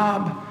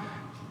job.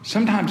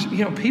 Sometimes,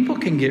 people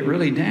can get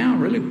really down,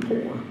 really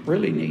poor,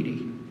 really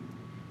needy.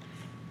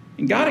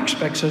 And God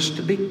expects us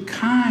to be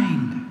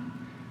kind.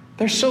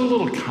 There's so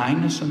little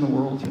kindness in the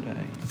world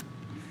today.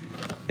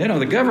 You know,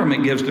 the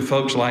government gives to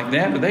folks like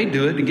that, but they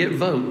do it to get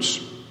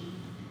votes.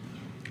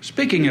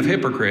 Speaking of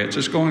hypocrites,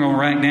 it's going on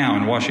right now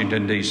in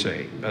Washington,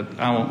 D.C., but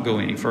I won't go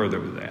any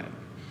further with that.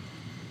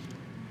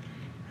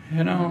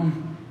 You know,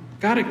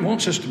 God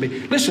wants us to be.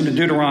 Listen to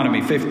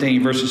Deuteronomy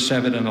 15, verses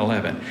 7 and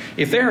 11.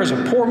 If there is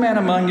a poor man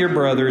among your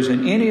brothers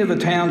in any of the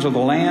towns of the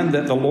land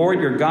that the Lord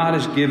your God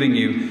is giving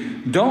you,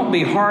 don't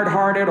be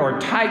hard-hearted or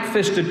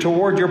tight-fisted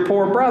toward your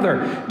poor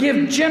brother.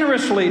 Give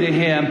generously to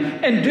him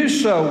and do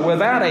so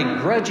without a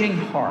grudging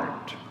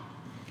heart.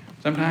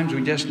 Sometimes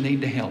we just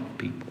need to help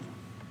people.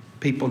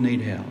 People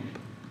need help.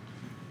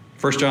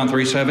 1 John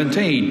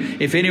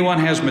 3:17, if anyone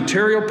has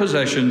material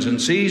possessions and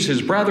sees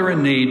his brother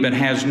in need but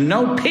has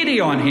no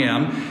pity on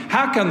him,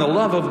 how can the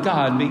love of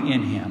God be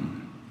in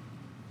him?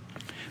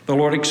 The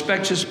Lord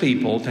expects his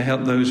people to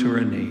help those who are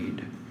in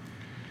need.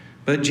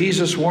 But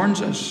Jesus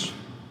warns us,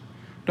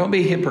 don't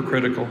be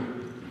hypocritical.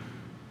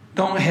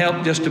 Don't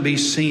help just to be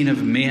seen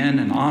of men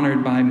and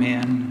honored by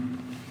men.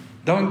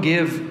 Don't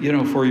give,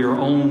 for your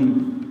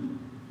own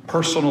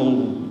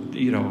personal,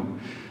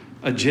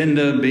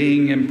 agenda,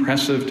 being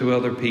impressive to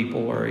other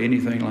people or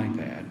anything like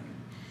that.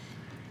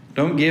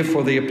 Don't give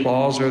for the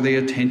applause or the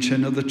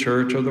attention of the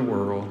church or the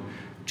world.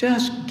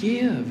 Just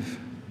give.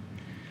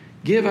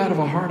 Give out of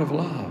a heart of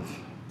love.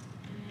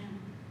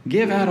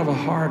 Give out of a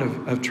heart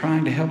of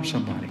trying to help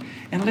somebody.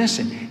 And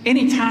listen,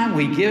 anytime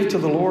we give to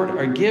the Lord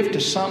or give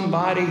to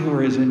somebody who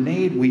is in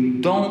need, we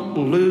don't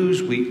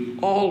lose, we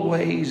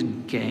always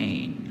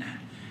gain.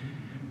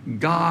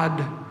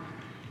 God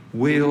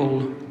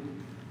will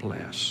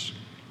bless.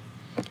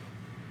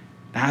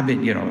 Now, I've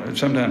been,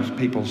 sometimes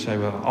people say,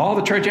 well, all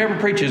the church ever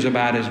preaches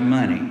about is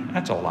money.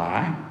 That's a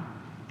lie.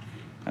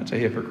 That's a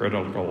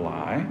hypocritical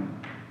lie.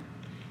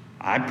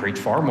 I preach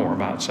far more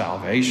about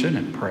salvation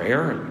and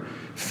prayer and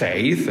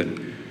faith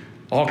and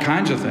all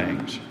kinds of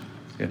things,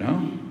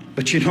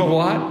 But you know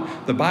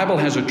what? The Bible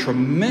has a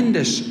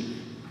tremendous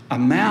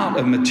amount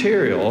of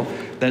material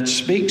that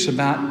speaks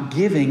about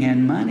giving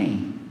and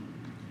money.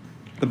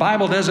 The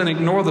Bible doesn't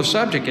ignore the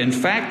subject. In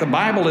fact, the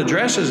Bible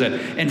addresses it.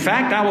 In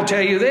fact, I will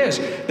tell you this.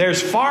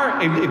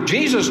 If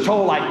Jesus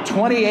told like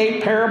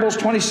 28 parables,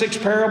 26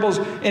 parables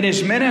in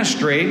his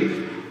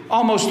ministry,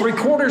 almost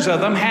 3/4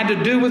 of them had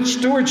to do with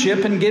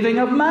stewardship and giving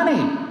of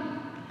money.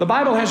 The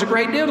Bible has a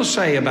great deal to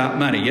say about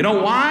money. You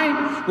know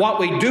why? What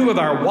we do with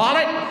our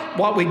wallet,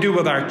 what we do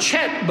with our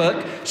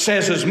checkbook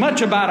says as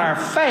much about our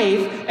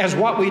faith as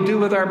what we do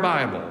with our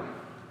Bible.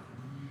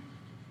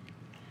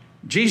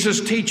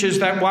 Jesus teaches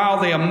that while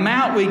the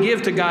amount we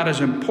give to God is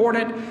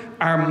important,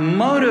 our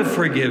motive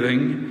for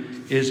giving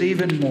is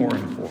even more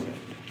important.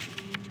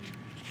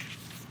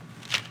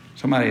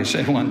 Somebody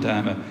said one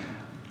time, a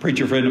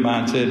preacher friend of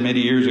mine said many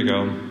years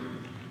ago,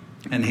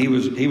 and he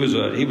was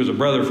a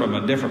brother from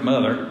a different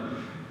mother.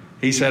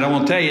 He said, I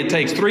want to tell you, it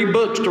takes 3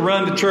 books to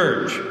run the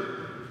church.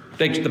 It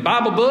takes the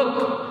Bible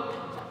book,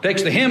 it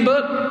takes the hymn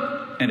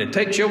book, and it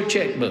takes your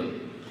checkbook.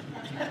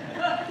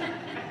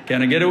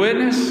 Can I get a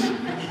witness?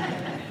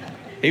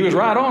 He was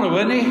right on it,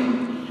 wasn't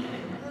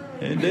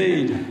he?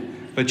 Indeed.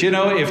 But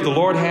if the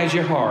Lord has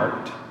your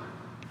heart,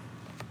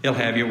 he'll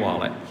have your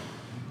wallet.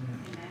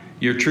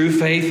 Your true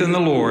faith in the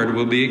Lord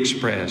will be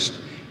expressed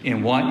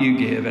in what you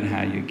give and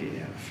how you give.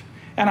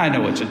 And I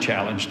know it's a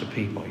challenge to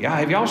people. Yeah,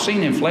 have y'all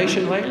seen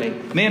inflation lately?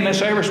 Me and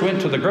Miss Ayers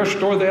went to the grocery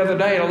store the other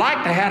day.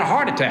 Like they had a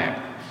heart attack.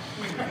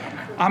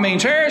 I mean,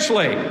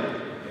 seriously.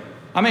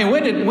 I mean,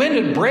 when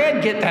did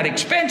bread get that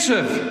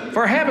expensive?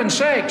 For heaven's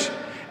sakes.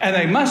 And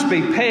they must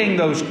be paying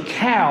those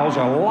cows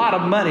a lot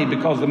of money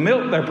because the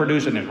milk they're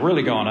producing has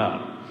really gone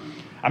up.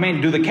 I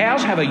mean, do the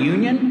cows have a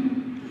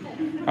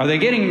union? Are they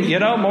getting,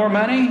 more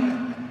money?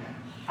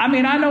 I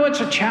mean, I know it's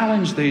a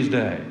challenge these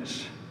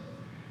days.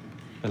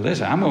 But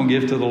listen, I'm going to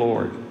give to the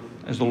Lord.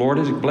 As the Lord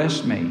has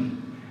blessed me,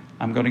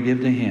 I'm going to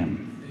give to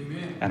him.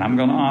 Amen. And I'm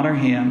going to honor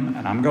him,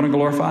 and I'm going to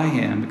glorify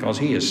him because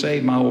he has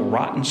saved my old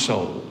rotten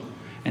soul.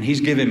 And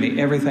he's given me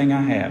everything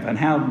I have. And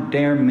how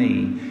dare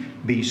me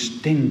be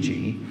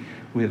stingy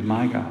with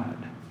my God.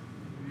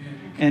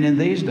 And in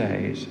these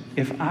days,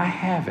 if I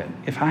have it,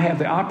 if I have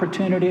the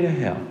opportunity to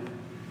help,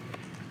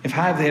 if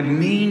I have the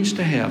means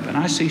to help, and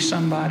I see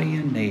somebody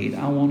in need,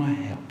 I want to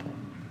help them.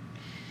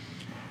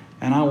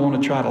 And I want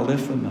to try to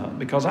lift them up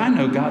because I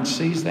know God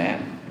sees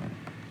that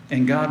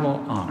and God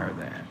will honor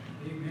that.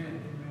 Amen.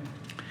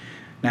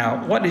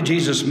 Now, what did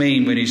Jesus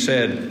mean when he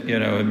said,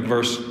 in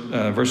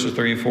verses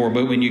 3 and 4,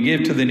 but when you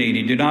give to the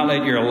needy, do not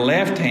let your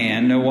left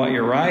hand know what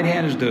your right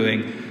hand is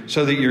doing,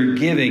 so that your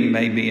giving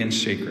may be in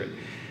secret.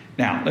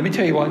 Now, let me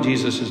tell you what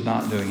Jesus is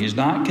not doing. He's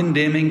not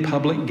condemning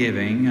public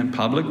giving and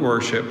public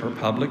worship or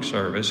public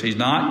service. He's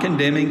not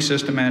condemning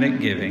systematic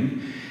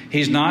giving.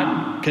 He's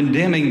not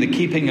condemning the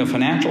keeping of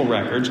financial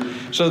records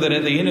so that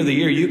at the end of the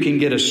year you can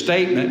get a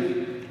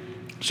statement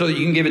so that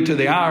you can give it to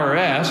the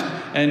IRS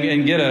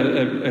and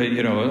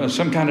get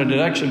some kind of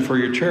deduction for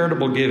your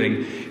charitable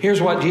giving.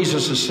 Here's what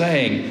Jesus is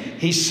saying.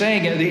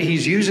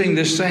 He's using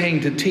this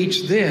saying to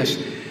teach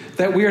this,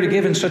 that we are to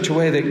give in such a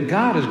way that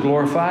God is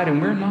glorified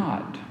and we're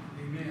not.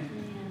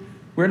 Amen.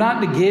 We're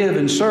not to give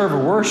and serve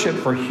or worship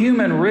for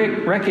human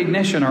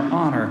recognition or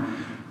honor.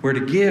 We're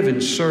to give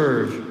and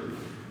serve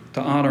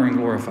to honor and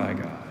glorify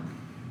God.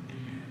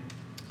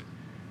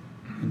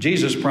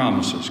 Jesus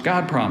promises,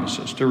 God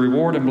promises to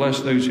reward and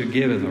bless those who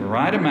give in the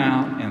right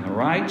amount, in the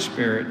right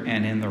spirit,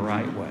 and in the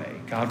right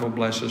way. God will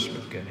bless us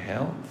with good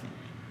health.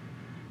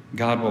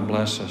 God will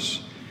bless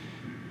us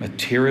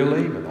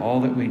materially with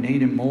all that we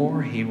need and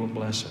more. He will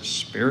bless us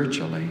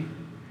spiritually.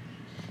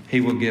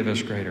 He will give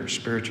us greater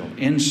spiritual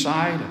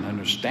insight and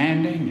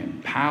understanding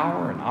and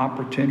power and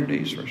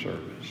opportunities for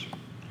service.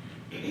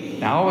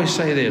 Now, I always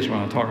say this when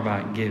I talk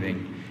about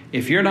giving.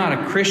 If you're not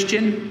a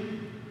Christian,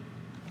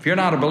 if you're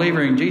not a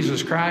believer in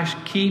Jesus Christ,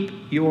 keep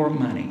your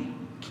money.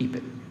 Keep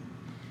it.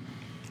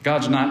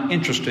 God's not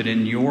interested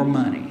in your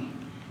money.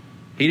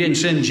 He didn't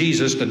send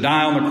Jesus to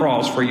die on the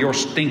cross for your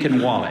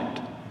stinking wallet.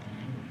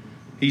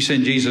 He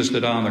sent Jesus to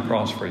die on the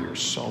cross for your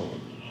soul.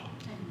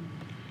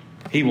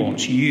 He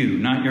wants you,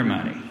 not your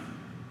money.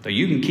 So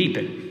you can keep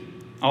it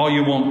all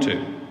you want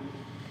to.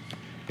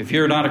 If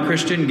you're not a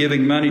Christian,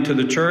 giving money to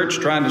the church,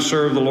 trying to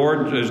serve the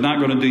Lord is not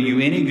going to do you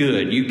any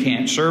good. You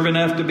can't serve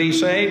enough to be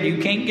saved.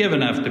 You can't give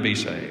enough to be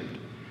saved.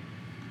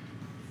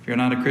 If you're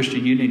not a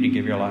Christian, you need to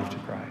give your life to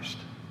Christ.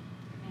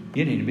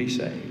 You need to be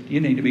saved. You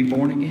need to be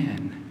born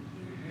again.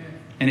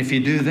 And if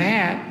you do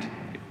that,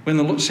 when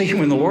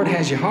the Lord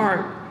has your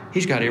heart,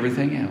 He's got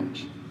everything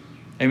else.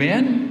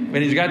 Amen?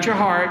 When He's got your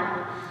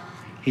heart,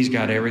 He's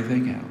got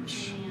everything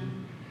else.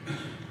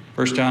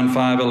 1 John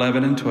 5,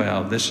 11 and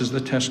 12. This is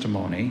the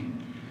testimony.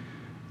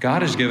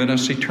 God has given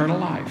us eternal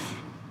life.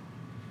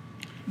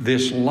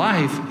 This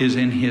life is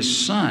in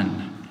His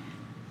Son.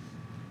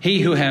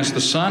 He who has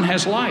the Son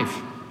has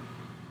life.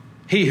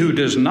 He who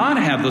does not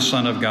have the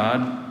Son of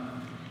God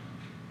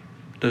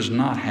does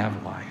not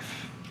have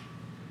life.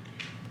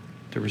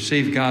 To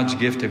receive God's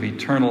gift of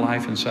eternal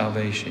life and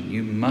salvation,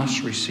 you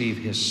must receive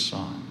His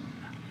Son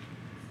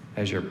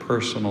as your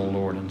personal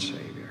Lord and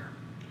Savior.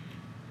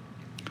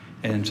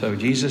 And so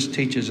Jesus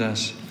teaches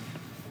us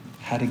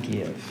how to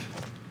give.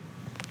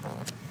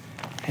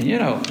 And you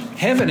know,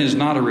 heaven is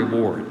not a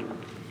reward.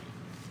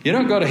 You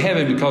don't go to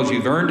heaven because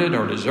you've earned it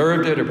or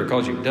deserved it or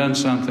because you've done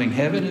something.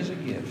 Heaven is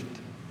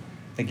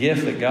a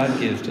gift that God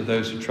gives to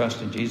those who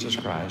trust in Jesus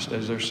Christ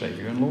as their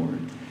Savior and Lord.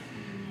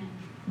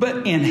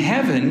 But in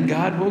heaven,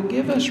 God will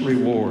give us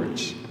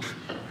rewards.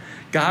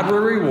 God will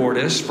reward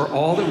us for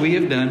all that we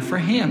have done for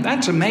Him.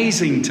 That's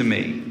amazing to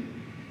me.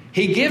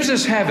 He gives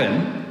us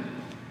heaven.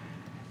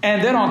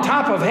 And then on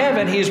top of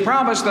heaven, He has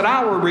promised that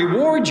I will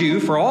reward you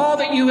for all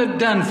that you have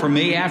done for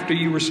me after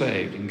you were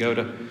saved. And go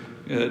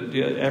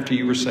to, after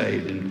you were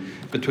saved. And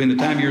between the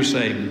time you were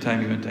saved and the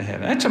time you went to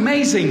heaven. That's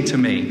amazing to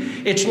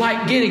me. It's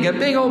like getting a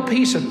big old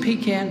piece of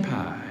pecan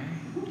pie.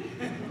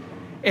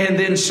 And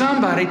then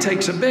somebody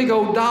takes a big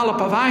old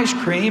dollop of ice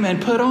cream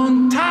and put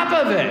on top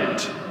of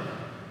it.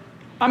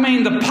 I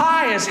mean, the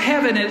pie is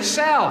heaven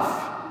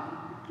itself.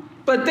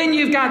 But then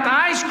you've got the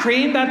ice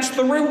cream, that's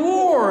the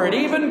reward,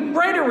 even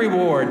greater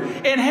reward.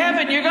 In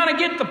heaven, you're going to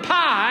get the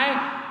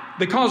pie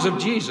because of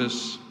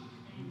Jesus.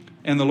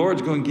 And the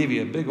Lord's going to give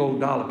you a big old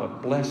dollop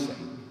of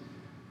blessing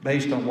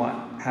based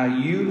on how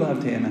you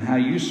loved Him and how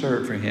you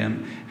served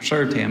Him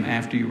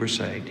after you were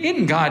saved.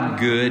 Isn't God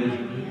good?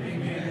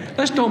 Amen.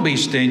 Let's don't be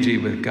stingy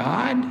with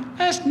God.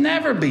 Let's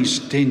never be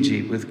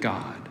stingy with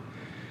God.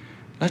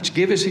 Let's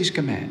give as He's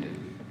commanded.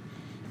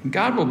 And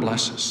God will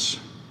bless us.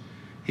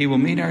 He will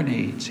meet our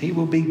needs. He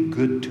will be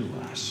good to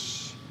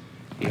us.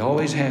 He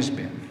always has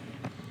been,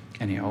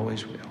 and He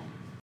always will.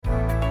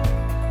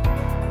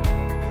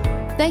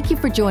 Thank you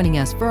for joining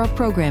us for our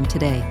program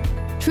today.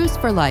 Truths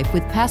for Life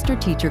with Pastor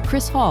Teacher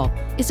Chris Hall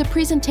is a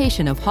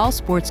presentation of Hall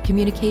Sports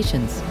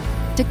Communications.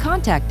 To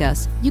contact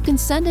us, you can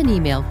send an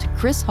email to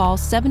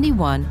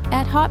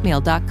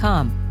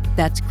chrishall71@hotmail.com.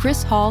 That's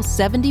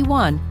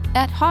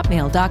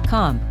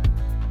chrishall71@hotmail.com.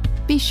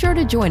 Be sure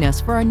to join us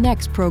for our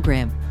next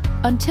program.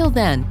 Until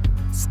then,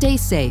 stay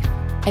safe,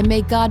 and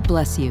may God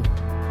bless you.